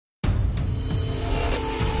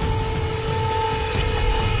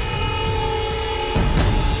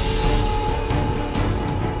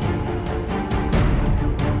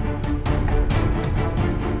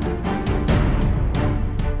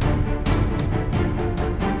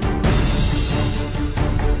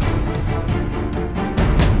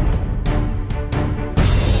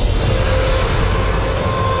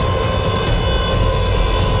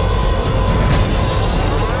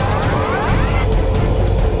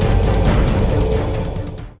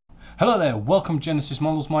Hello there, welcome to Genesis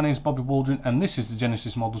Models. My name is Bobby Waldron and this is the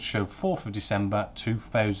Genesis Models show 4th of December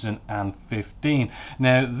 2015.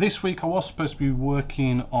 Now this week I was supposed to be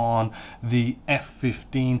working on the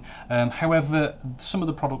F15, however some of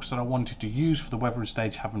the products that I wanted to use for the weathering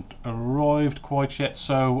stage haven't arrived quite yet,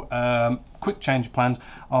 so quick change of plans.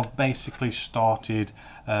 I've basically started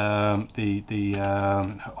the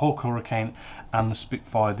Hawk Hurricane and the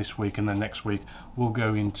Spitfire this week, and then next week we'll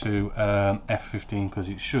go into F15 because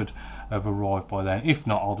it should have arrived by then. If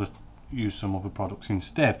not, I'll just use some other products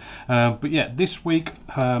instead. But yeah, this week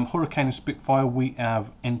Hurricane and Spitfire, we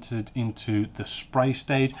have entered into the spray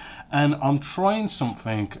stage, and I'm trying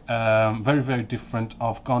something very different.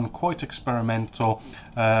 I've gone quite experimental,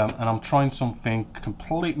 and I'm trying something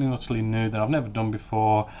completely and utterly new that I've never done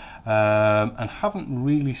before, and haven't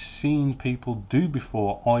really seen people do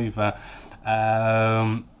before either.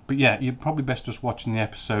 But yeah, you're probably best just watching the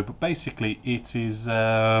episode. But basically it is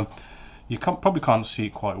you probably can't see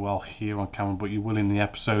it quite well here on camera, but you will in the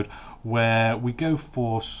episode, where we go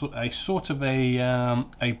for a sort of a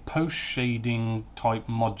post shading type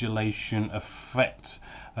modulation effect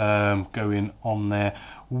going on there,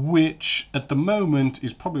 which at the moment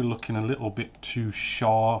is probably looking a little bit too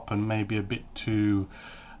sharp and maybe a bit too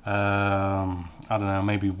I don't know,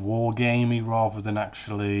 maybe war gamey rather than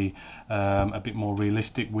actually a bit more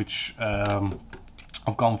realistic, which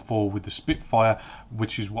I've gone for with the Spitfire,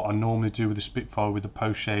 which is what I normally do with the Spitfire, with the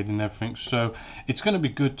post shade and everything. So it's going to be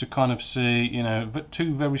good to kind of see, you know,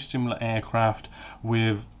 two very similar aircraft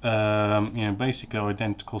with you know, basically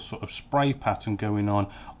identical sort of spray pattern going on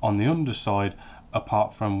the underside,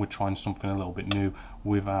 apart from we're trying something a little bit new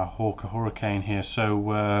with our Hawk Hurricane here.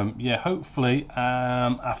 So yeah, hopefully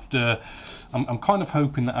after I'm kind of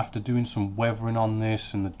hoping that after doing some weathering on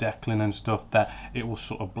this and the deckling and stuff, that it will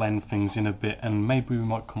sort of blend things in a bit, and maybe we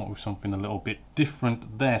might come up with something a little bit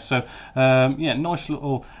different there. So yeah, nice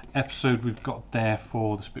little episode we've got there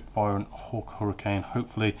for the Spitfire and Hawk Hurricane.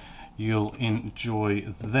 Hopefully you'll enjoy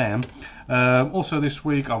them. Also this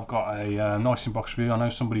week I've got a nice inbox review. I know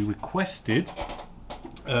somebody requested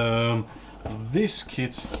this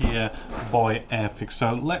kit here by Airfix,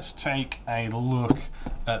 so let's take a look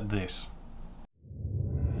at this.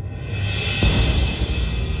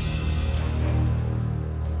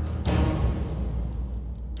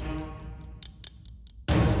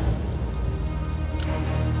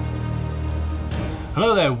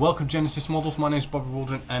 Hello there, welcome to Genesis Models. My name is Bobby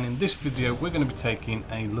Waldron, and in this video we're going to be taking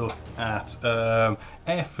a look at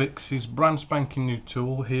Airfix's brand spanking new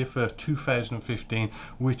tool here for 2015,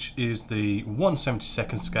 which is the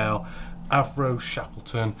 1/72nd scale Avro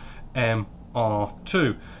Shackleton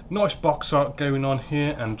MR2. Nice box art going on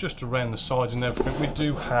here, and just around the sides and everything we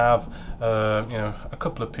do have you know, a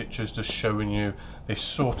couple of pictures just showing you this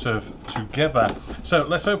sort of together. So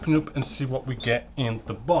let's open up and see what we get in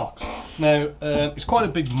the box. Now it's quite a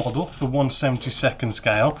big model for 1/72nd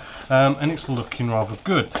scale, and it's looking rather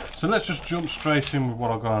good. So let's just jump straight in with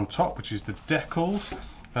what I've got on top, which is the decals.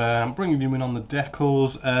 Bringing you in on the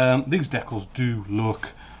decals. These decals do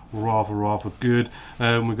look rather good.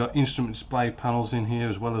 We've got instrument display panels in here,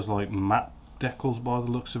 as well as like matte decals by the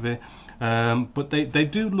looks of it. But they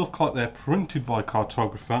do look like they're printed by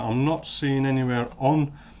cartographer. I'm not seeing anywhere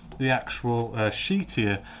on the actual sheet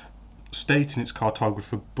here stating it's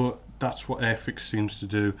cartographer, but that's what Airfix seems to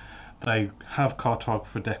do. They have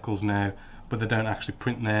cartographer decals now, but they don't actually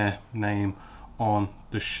print their name on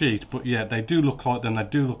the sheet. But yeah, they do look like them. They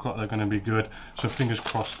do look like they're going to be good, so fingers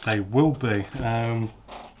crossed they will be. I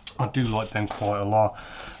do like them quite a lot.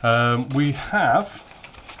 We have,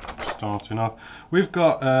 starting off, we've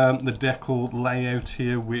got the decal layout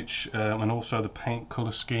here, which and also the paint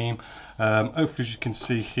color scheme. Hopefully, as you can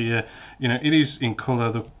see here, you know, it is in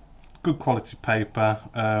color, the good quality paper.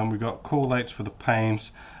 We've got call outs for the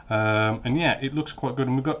paints, and yeah, it looks quite good.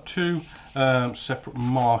 And we've got two separate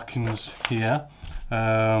markings here. The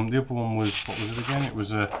other one was, what was it again? It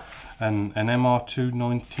was an MR2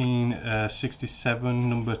 1967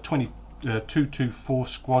 number 224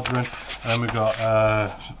 squadron, and we got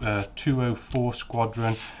 204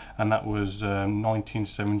 squadron, and that was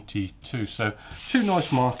 1972. So two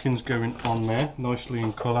nice markings going on there, nicely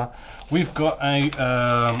in colour. We've got a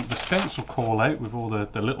the stencil call out with all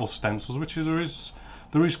the little stencils, which is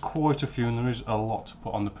there is quite a few, and there is a lot to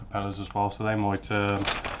put on the propellers as well, so they might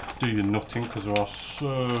do your nutting because there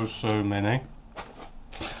are so many.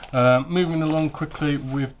 Moving along quickly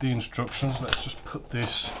with the instructions, let's just put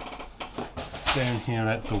this down here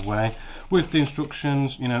out the way. With the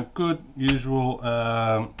instructions, you know, good usual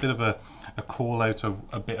bit of a a call out of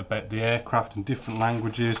a bit about the aircraft in different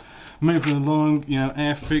languages. Moving along, you know,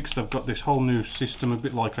 Airfix, I've got this whole new system, a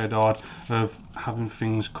bit like Odard, of having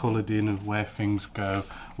things coloured in of where things go,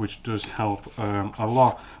 which does help a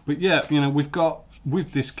lot. But yeah, you know, we've got,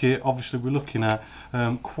 with this kit, obviously we're looking at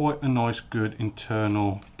quite a nice good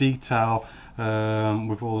internal detail,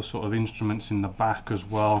 with all the sort of instruments in the back as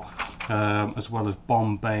well as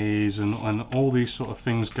bomb bays and all these sort of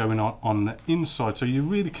things going on the inside. So you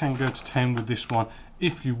really can go to town with this one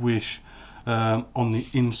if you wish. On the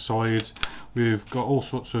inside, we've got all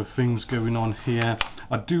sorts of things going on here.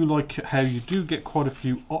 I do like how you do get quite a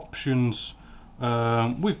few options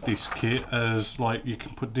with this kit, as like you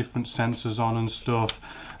can put different sensors on and stuff,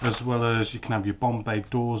 as well as you can have your bomb bay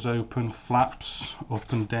doors open, flaps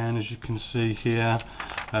up and down, as you can see here.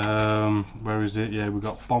 Where is it? Yeah, we've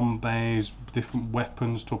got bomb bays, different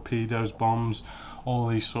weapons, torpedoes, bombs, all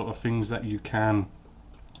these sort of things that you can,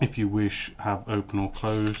 if you wish, have open or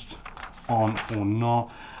closed, on or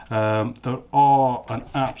not. There are an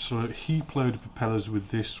absolute heap load of propellers with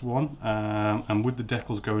this one, and with the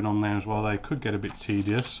decals going on there as well, they could get a bit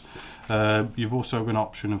tedious. You've also got an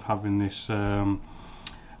option of having this sort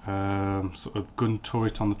of gun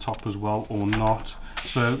turret on the top as well, or not.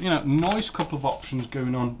 So, you know, nice couple of options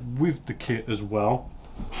going on with the kit as well.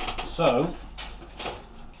 So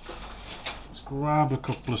let's grab a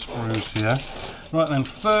couple of sprues here. Right then,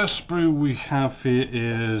 first sprue we have here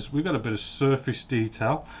is, we've got a bit of surface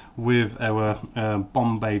detail with our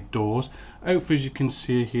bomb bay doors. Hopefully, as you can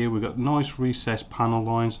see here, we've got nice recessed panel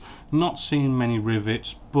lines, not seeing many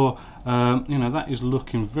rivets, but you know, that is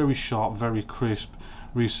looking very sharp, very crisp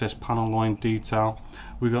recessed panel line detail.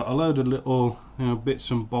 We've got a load of little, you know,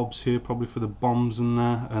 bits and bobs here, probably for the bombs and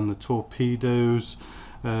the torpedoes.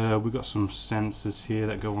 We've got some sensors here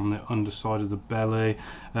that go on the underside of the belly.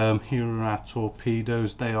 Here are our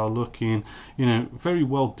torpedoes. They are looking, you know, very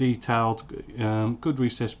well detailed, good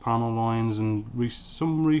recessed panel lines, and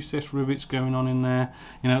some recessed rivets going on in there,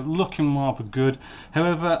 you know, looking rather good.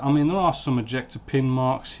 However, I mean, there are some ejector pin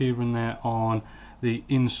marks here and there on the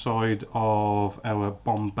inside of our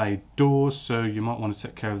bomb bay doors, so you might want to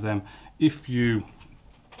take care of them if you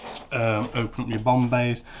open up your bomb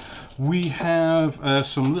bays. We have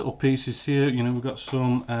some little pieces here, you know, we've got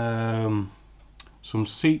some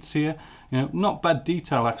seats here, you know, not bad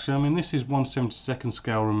detail actually. I mean, this is 1/72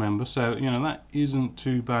 scale, remember, so you know, that isn't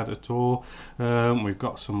too bad at all. We've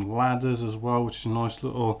got some ladders as well, which is a nice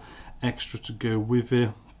little extra to go with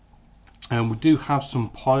it. And we do have some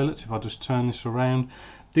pilots. If I just turn this around,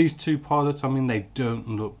 these two pilots, I mean, they don't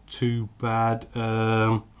look too bad.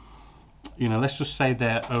 You know, let's just say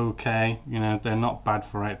they're okay, you know, they're not bad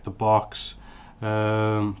for out the box.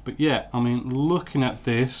 But yeah, I mean, looking at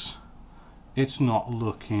this, it's not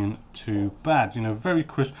looking too bad, you know, very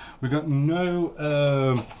crisp. We've got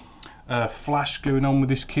no flash going on with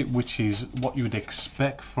this kit, which is what you would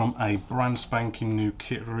expect from a brand spanking new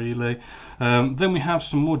kit, really. Then we have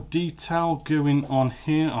some more detail going on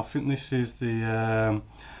here. I think this is the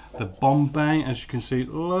bomb bay. As you can see,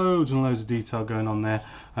 loads and loads of detail going on there.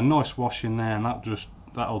 A nice wash in there, and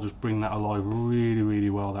that'll just bring that alive really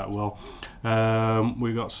well. That will.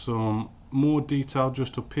 We got some more detail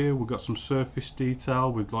just up here. We've got some surface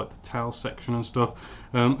detail with like the tail section and stuff.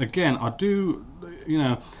 Again, I do, you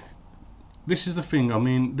know, this is the thing, I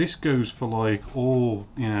mean, this goes for like all,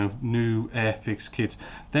 you know, new Airfix kits.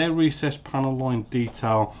 Their recessed panel line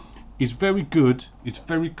detail is very good, it's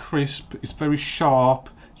very crisp, it's very sharp,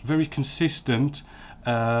 it's very consistent,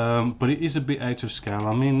 but it is a bit out of scale.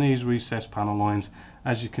 I mean, these recessed panel lines,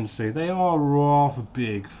 as you can see, they are rather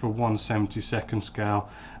big for 1/72 scale,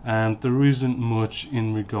 and there isn't much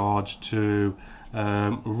in regards to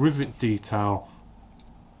rivet detail.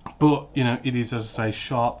 But you know, it is, as I say,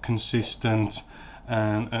 sharp, consistent,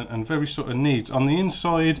 and very sort of neat. On the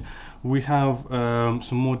inside, we have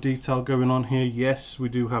some more detail going on here. Yes, we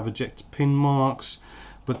do have ejector pin marks,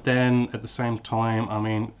 but then at the same time, I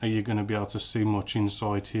mean, are you going to be able to see much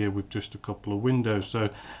inside here with just a couple of windows? So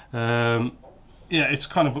yeah, it's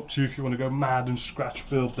kind of up to you if you want to go mad and scratch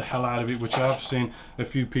build the hell out of it, which I've seen a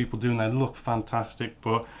few people doing. They look fantastic,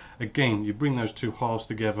 but again, you bring those two halves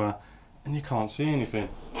together and you can't see anything.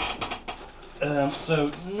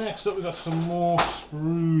 So next up, we've got some more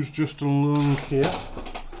sprues just along here.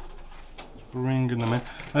 Bringing them in.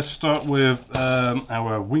 Let's start with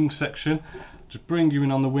our wing section. Just bring you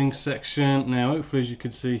in on the wing section. Now, hopefully, as you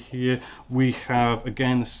can see here, we have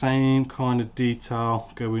again the same kind of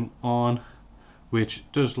detail going on, which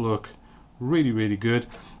does look really good.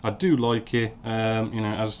 I do like it. You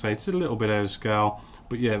know, as I say, it's a little bit out of scale,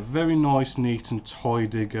 but yeah, very nice, neat and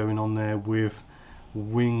tidy going on there with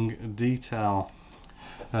wing detail.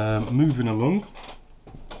 Moving along,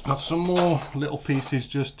 got some more little pieces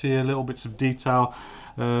just here, little bits of detail.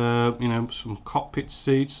 You know, some cockpit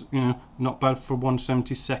seats, you know, not bad for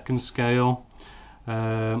 1/72 scale.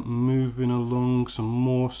 Moving along, some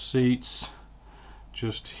more seats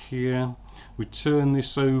just here. We turn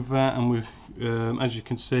this over and we as you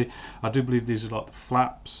can see, I do believe these are like the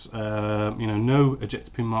flaps. You know, no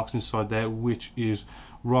ejector pin marks inside there, which is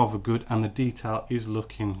rather good, and the detail is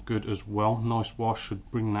looking good as well. Nice wash,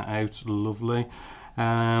 should bring that out lovely.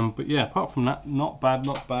 But yeah, apart from that, not bad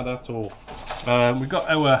at all. We've got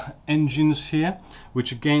our engines here,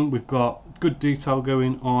 which again, we've got good detail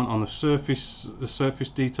going on the surface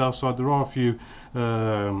detail side. There are a few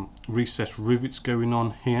recessed rivets going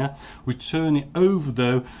on here. We turn it over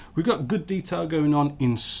though, we've got good detail going on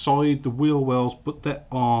inside the wheel wells, but there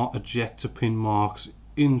are ejector pin marks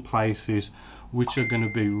in places which are going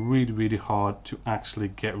to be really hard to actually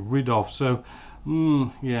get rid of. So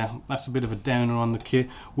yeah, that's a bit of a downer on the kit.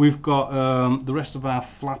 We've got the rest of our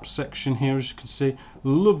flap section here, as you can see,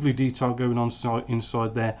 lovely detail going on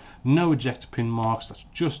inside there. No ejector pin marks. That's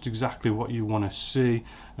just exactly what you want to see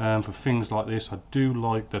for things like this. I do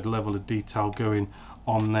like that level of detail going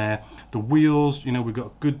on there. The wheels, you know, we've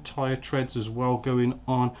got good tire treads as well going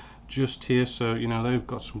on just here, so you know, they've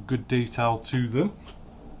got some good detail to them.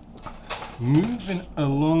 Moving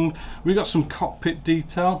along, we got some cockpit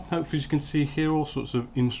detail. Hopefully as you can see here, all sorts of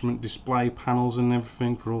instrument display panels and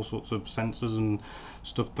everything for all sorts of sensors and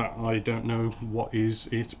stuff that I don't know what is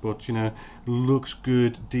it, but you know, looks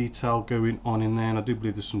good detail going on in there. And I do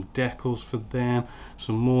believe there's some decals for them,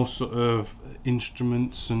 some more sort of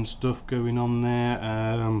instruments and stuff going on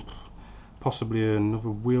there. Possibly another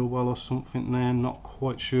wheel well or something there, not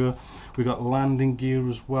quite sure. We got landing gear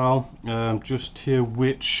as well, just here,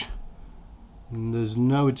 which there's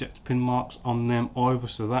no ejector pin marks on them either,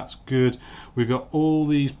 so that's good. We've got all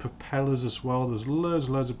these propellers as well. There's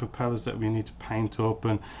loads of propellers that we need to paint up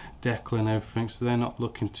and decal and everything, so they're not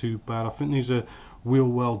looking too bad. I think these are wheel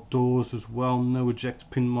well doors as well, no ejector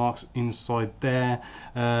pin marks inside there.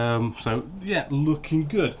 So yeah, looking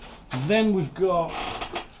good. Then we've got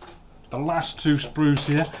the last two sprues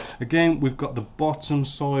here. Again, we've got the bottom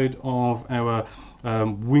side of our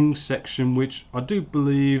wing section, which I do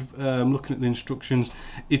believe, looking at the instructions,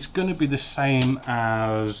 it's going to be the same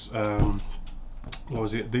as what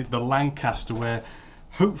was it, the Lancaster, where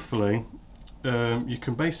hopefully you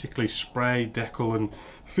can basically spray, decal and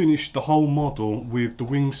finish the whole model with the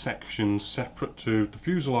wing section separate to the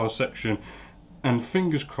fuselage section, and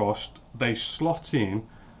fingers crossed they slot in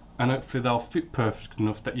and hopefully they'll fit perfect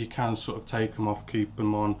enough that you can sort of take them off, keep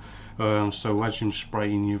them on, so as you're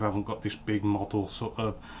spraying you haven't got this big model sort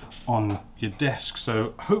of on your desk.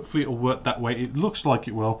 So hopefully it'll work that way. It looks like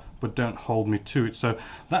it will, but don't hold me to it. So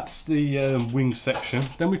that's the wing section.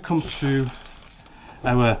 Then we come to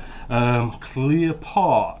our clear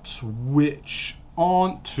parts, which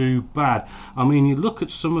aren't too bad. I mean, you look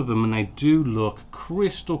at some of them and they do look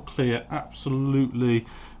crystal clear, absolutely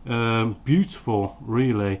beautiful,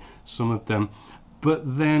 really, some of them.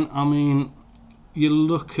 But then, I mean, you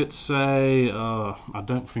look at, say, I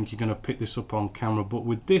don't think you're going to pick this up on camera, but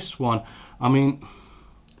with this one, I mean,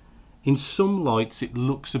 in some lights it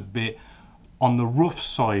looks a bit on the rough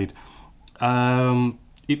side.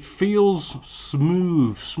 It feels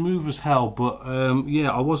smooth as hell, but yeah,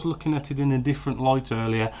 I was looking at it in a different light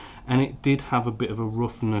earlier and it did have a bit of a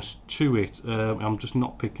roughness to it. I'm just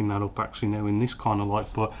not picking that up actually now in this kind of light,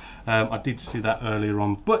 but I did see that earlier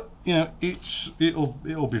on. But you know,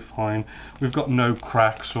 it'll be fine. We've got no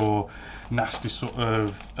cracks or nasty sort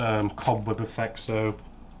of cobweb effect, so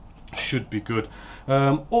should be good.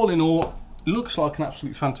 All in all, looks like an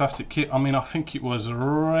absolutely fantastic kit. I mean, I think it was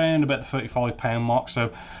around about the £35 mark,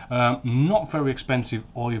 so not very expensive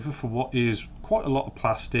either for what is quite a lot of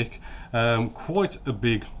plastic, quite a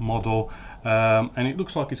big model, and it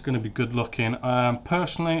looks like it's going to be good looking.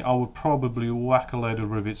 Personally, I would probably whack a load of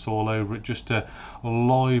rivets all over it just to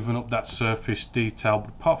liven up that surface detail, but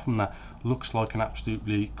apart from that, looks like an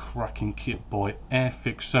absolutely cracking kit by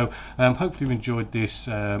Airfix. So hopefully you enjoyed this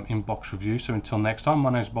in-box review. So until next time,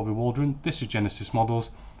 my name is Bobby Waldron, this is Genesis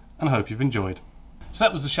Models, and I hope you've enjoyed. So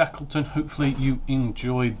that was the Shackleton. Hopefully you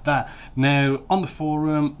enjoyed that. Now on the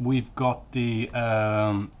forum we've got the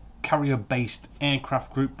carrier based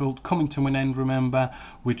aircraft group build coming to an end, remember,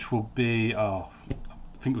 which will be I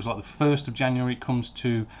think it was like the 1st of January it comes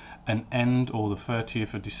to an end, or the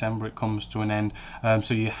 30th of December it comes to an end.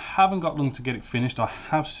 So you haven't got long to get it finished. I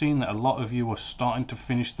have seen that a lot of you are starting to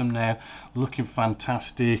finish them now, looking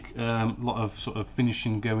fantastic. A lot of sort of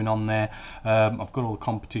finishing going on there. I've got all the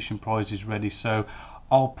competition prizes ready, so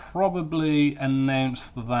I'll probably announce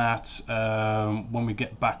that when we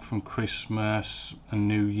get back from Christmas and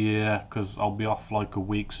New Year, because I'll be off like a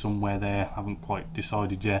week somewhere there, haven't quite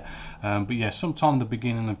decided yet. But yeah, sometime the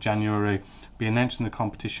beginning of January, be announcing the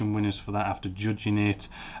competition winners for that after judging it,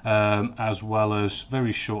 as well as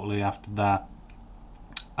very shortly after that,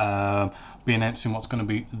 be announcing what's going to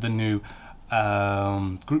be the new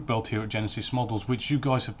group build here at Genessis-Models, which you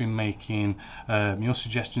guys have been making your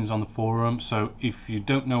suggestions on the forum. So if you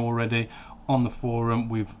don't know already, on the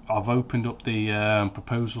forum I've opened up the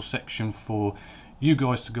proposal section for you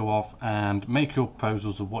guys to go off and make your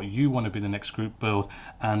proposals of what you want to be the next group build,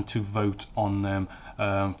 and to vote on them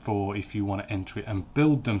for if you want to enter it and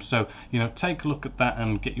build them. So you know, take a look at that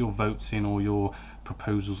and get your votes in, or your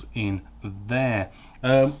proposals in there.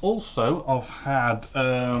 Also, I've had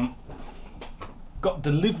got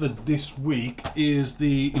delivered this week is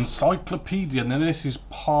the encyclopedia. Now this is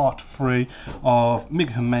part 3 of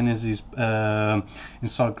Mig Jimenez's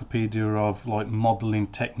encyclopedia of like modeling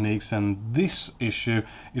techniques, and this issue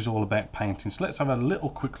is all about painting. So let's have a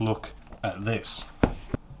little quick look at this.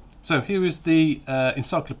 So here is the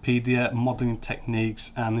encyclopedia modeling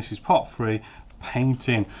techniques, and this is part 3,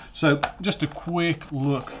 painting. So just a quick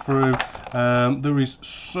look through. There is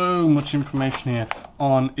so much information here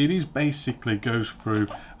on it. Is basically goes through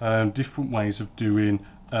different ways of doing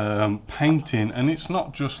painting, and it's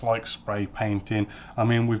not just like spray painting. I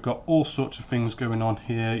mean, we've got all sorts of things going on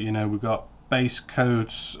here. You know, we've got base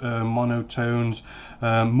coats, monotones,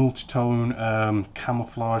 multitone,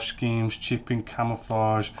 camouflage schemes, chipping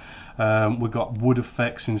camouflage. We've got wood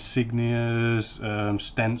effects, insignias,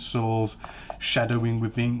 stencils, shadowing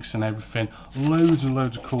with inks and everything. Loads and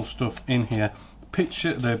loads of cool stuff in here.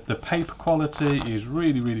 Picture the paper quality is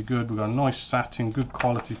really good. We've got a nice satin, good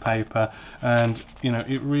quality paper, and you know,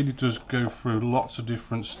 it really does go through lots of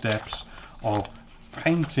different steps of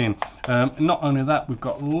painting. Not only that, we've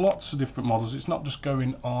got lots of different models. It's not just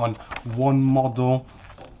going on one model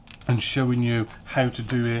and showing you how to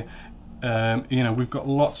do it. You know, we've got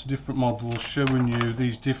lots of different models showing you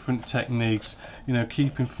these different techniques, you know,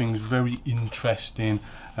 keeping things very interesting,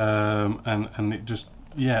 and it just,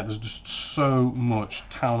 yeah, there's just so much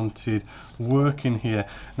talented work in here.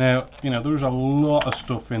 Now, you know, there's a lot of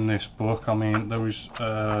stuff in this book. I mean, there is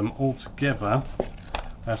altogether,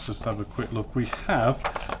 let's just have a quick look, we have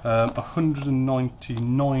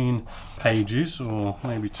 199 pages, or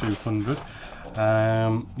maybe 200.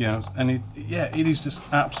 You know, and it is just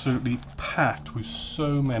absolutely packed with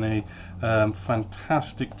so many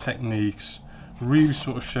fantastic techniques, really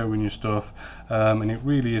sort of showing you stuff, and it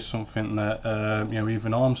really is something that you know,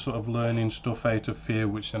 even I'm sort of learning stuff out of here,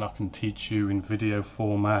 which then I can teach you in video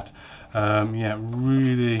format. Yeah,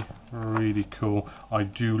 really cool. I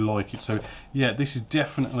do like it. So yeah, this is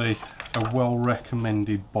definitely a well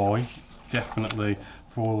recommended buy, definitely,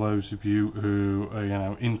 for all those of you who are, you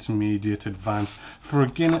know, intermediate, advanced. For a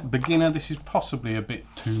beginner, this is possibly a bit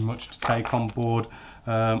too much to take on board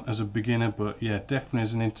as a beginner, but yeah, definitely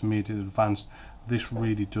as an intermediate, advanced, this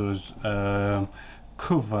really does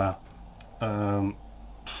cover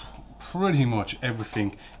pretty much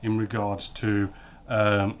everything in regards to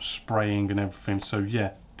spraying and everything. So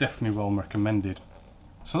yeah, definitely well recommended.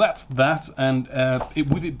 So that's that, and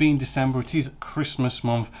with it being December, it is Christmas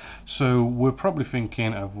month, so we're probably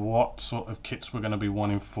thinking of what sort of kits we're going to be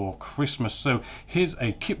wanting for Christmas. So here's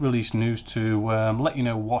a kit release news to let you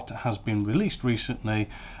know what has been released recently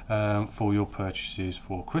for your purchases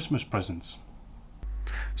for Christmas presents.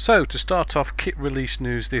 So to start off kit release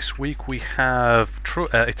news this week, we have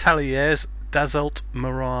Atelier's Dassault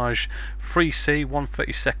Mirage 3C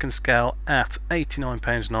 1/32 scale at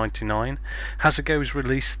 £89.99. Hasegawa's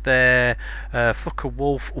released their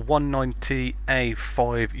Focke-Wulf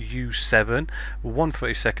 190A5U7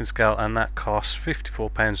 1/32 scale, and that costs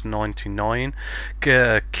 £54.99.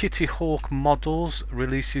 Kitty Hawk Models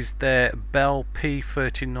releases their Bell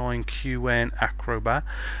P39QN Acrobat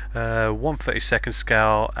 1/32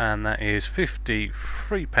 scale, and that is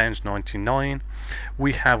 £53.99.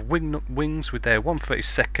 We have Wings with their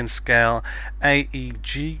 1/32 scale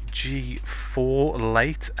AEG G4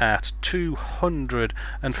 late at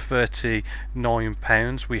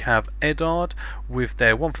 £239. We have Edard with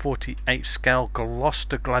their 1/48 scale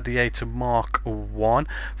Gloucester Gladiator Mark 1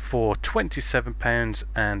 for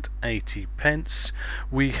 £27.80.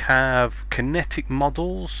 We have Kinetic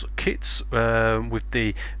Models kits with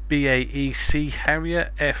the BAE Sea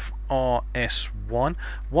Harrier FRS1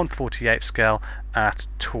 1/48 scale at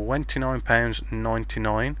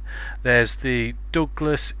 £29.99. There's the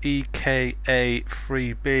Douglas EKA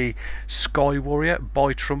 3B Sky Warrior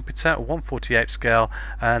by Trumpeter 1/48 scale,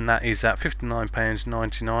 and that is at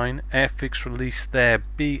 £59.99. Airfix released their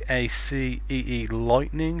BAC EE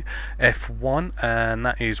Lightning F1, and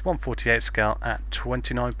that is 1/48 scale at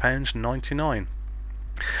 £29.99.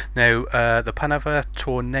 Now, the Panava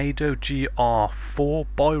Tornado GR4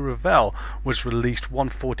 by Revell was released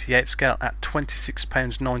 1/48 scale at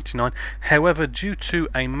 £26.99. However, due to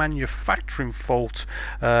a manufacturing fault,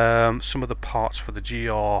 some of the parts for the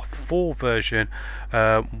GR4 version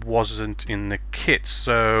wasn't in the kit,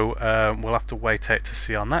 so we'll have to wait out to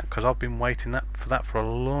see on that, because I've been waiting for that for a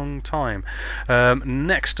long time.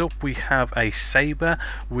 Next up, we have a Sabre,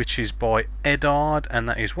 which is by Edard, and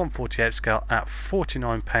that is 1/48 scale at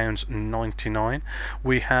 £49.99.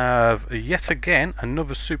 We have yet again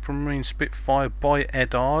another Supermarine Spitfire by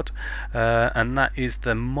Edard, and that is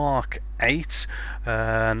the Mark 8,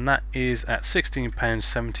 and that is at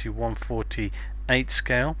 £16.70 1/48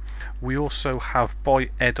 scale. We also have by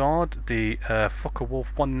Edard the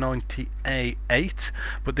Focke-Wulf 190A8,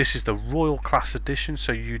 but this is the Royal Class Edition,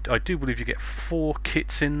 so I do believe you get 4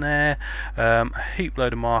 kits in there, a heap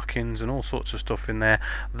load of markings and all sorts of stuff in there.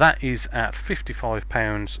 That is at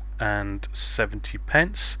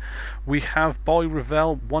 £55.70. We have by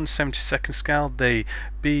Revell 1/72 scale the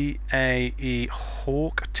BAE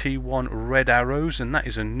Hawk T1 Red Arrows, and that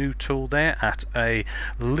is a new tool there at a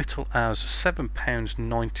little as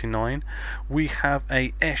 £7.99. We have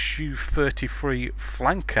a SU-33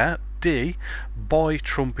 Flanker D by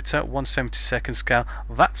Trumpeter 1/72 scale.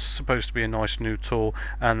 That's supposed to be a nice new tool,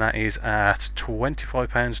 and that is at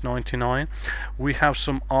 £25.99. We have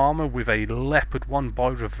some armour with a Leopard 1 by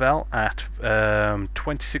Revell at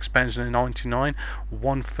 £26.99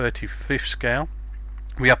 1/35 scale.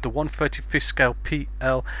 We have the 1/35 scale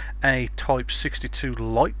PLA Type 62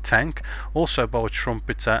 light tank, also by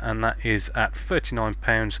Trumpeter, and that is at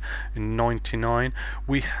 £39.99.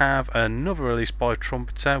 We have another release by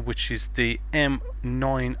Trumpeter, which is the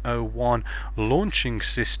M901 launching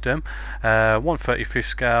system, 1/35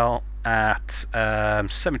 scale at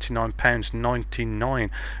 £79.99.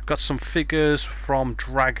 Got some figures from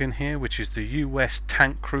Dragon here, which is the US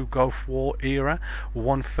Tank Crew Gulf War era,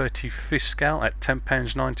 1/35 scale at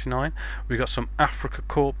 £10.99. We got some Africa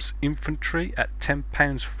Corps Infantry at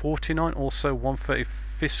 £10.49, also 1/35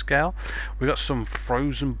 scale. We got some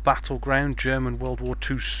Frozen Battleground German World War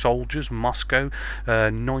II soldiers, Moscow,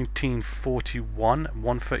 1941,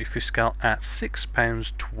 1/35 scale at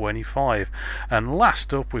 £6.25. And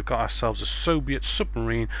last up, we've got ourselves a Soviet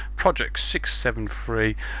submarine, Project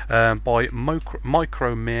 673 by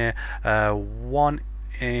Micromere, 1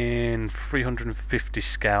 in 350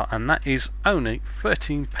 scale, and that is only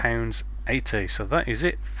 £13.80. So that is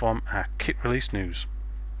it from our kit release news.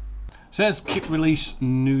 So there's kit release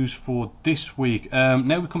news for this week.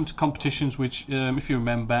 Now we come to competitions, which, if you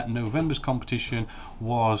remember, November's competition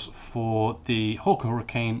was for the Hawker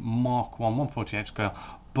Hurricane Mark 1 1/48 scale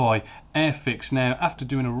by Airfix. Now, after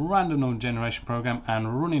doing a random number generation program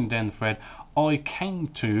and running down the thread, I came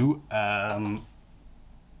to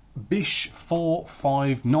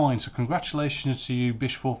Bish459. So congratulations to you,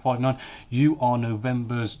 Bish459. You are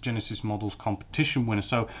November's Genessis-Models competition winner.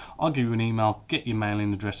 So I'll give you an email, get your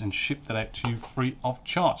mailing address, and ship that out to you free of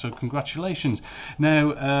charge. So congratulations.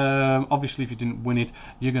 Now, obviously, if you didn't win it,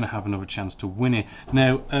 you're going to have another chance to win it.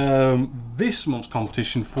 Now, this month's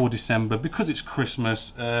competition for December, because it's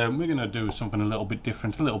Christmas, we're going to do something a little bit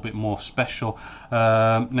different, a little bit more special.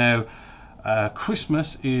 Now,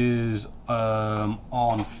 Christmas is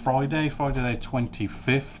on Friday the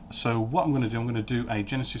 25th. So what I'm going to do, I'm going to do a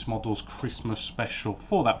Genessis-Models Christmas special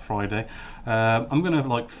for that Friday. I'm going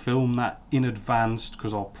to film that in advance,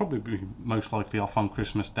 because I'll probably be most likely off on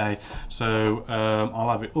Christmas Day. So I'll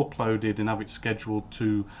have it uploaded and have it scheduled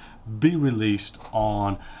to be released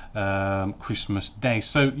on Christmas Day,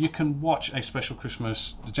 so you can watch a special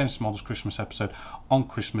Christmas, the Genessis-Models Christmas episode on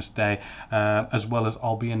Christmas Day, as well as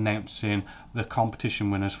I'll be announcing the competition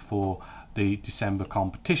winners for the December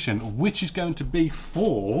competition, which is going to be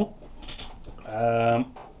for,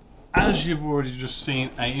 as you've already just seen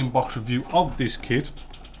a inbox review of this kit,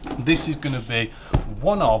 this is going to be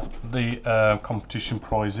one of the competition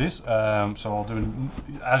prizes. So I'll do,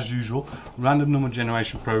 as usual, random number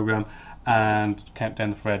generation program and count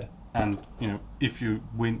down the thread and you know, if you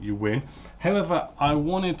win, you win. However, I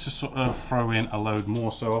wanted to sort of throw in a load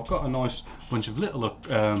more, so I've got a nice bunch of little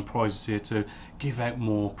prizes here to give out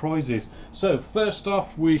more prizes. So first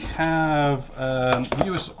off, we have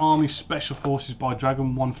US Army Special Forces by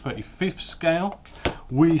Dragon 135th scale.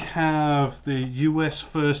 We have the US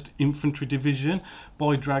 1st Infantry Division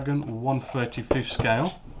by Dragon 135th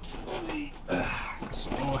scale.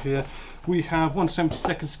 Here we have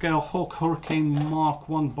 172nd scale Hawk Hurricane Mark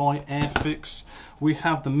 1 by Airfix. We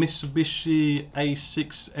have the Mitsubishi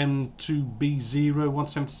A6M2B0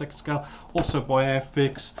 172nd scale, also by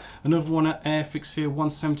Airfix. Another one at Airfix here,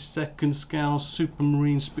 172nd scale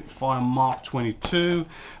Supermarine Spitfire Mark 22.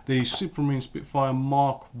 The Supermarine Spitfire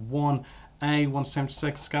Mark 1 A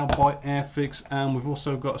 172nd scale by Airfix, and we've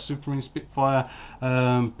also got a Supermarine Spitfire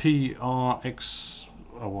PRX.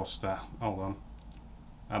 Oh, what's that? Hold on.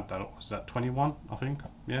 Add that up. Is that 21? I think.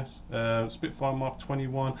 Yes. Spitfire Mark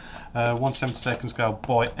 21, 172nd scale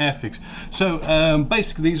by Airfix. So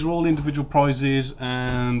basically, these are all individual prizes,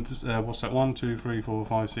 and what's that? 1, 2, 3, 4,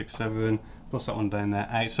 5, 6, 7. Plus that one down there,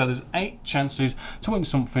 8. So there's 8 chances to win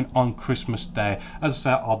something on Christmas Day. As I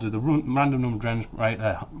said, I'll do the random number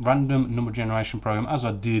generation program as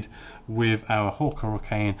I did with our Hawk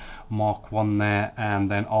Hurricane Mark 1 there,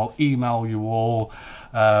 and then I'll email you all,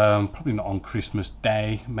 probably not on Christmas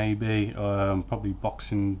Day, maybe, probably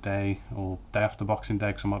Boxing Day or day after Boxing Day,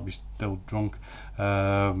 because I might be still drunk.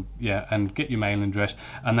 Yeah, and get your mailing address,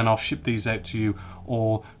 and then I'll ship these out to you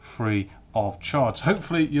all free of charge.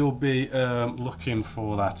 Hopefully you'll be looking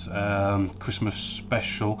for that Christmas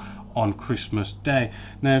special on Christmas Day.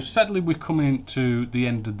 Now sadly we're coming to the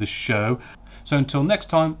end of the show, so until next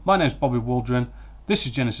time, my name's Bobby Waldron, this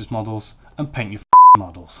is Genesis Models, and paint your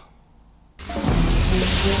models.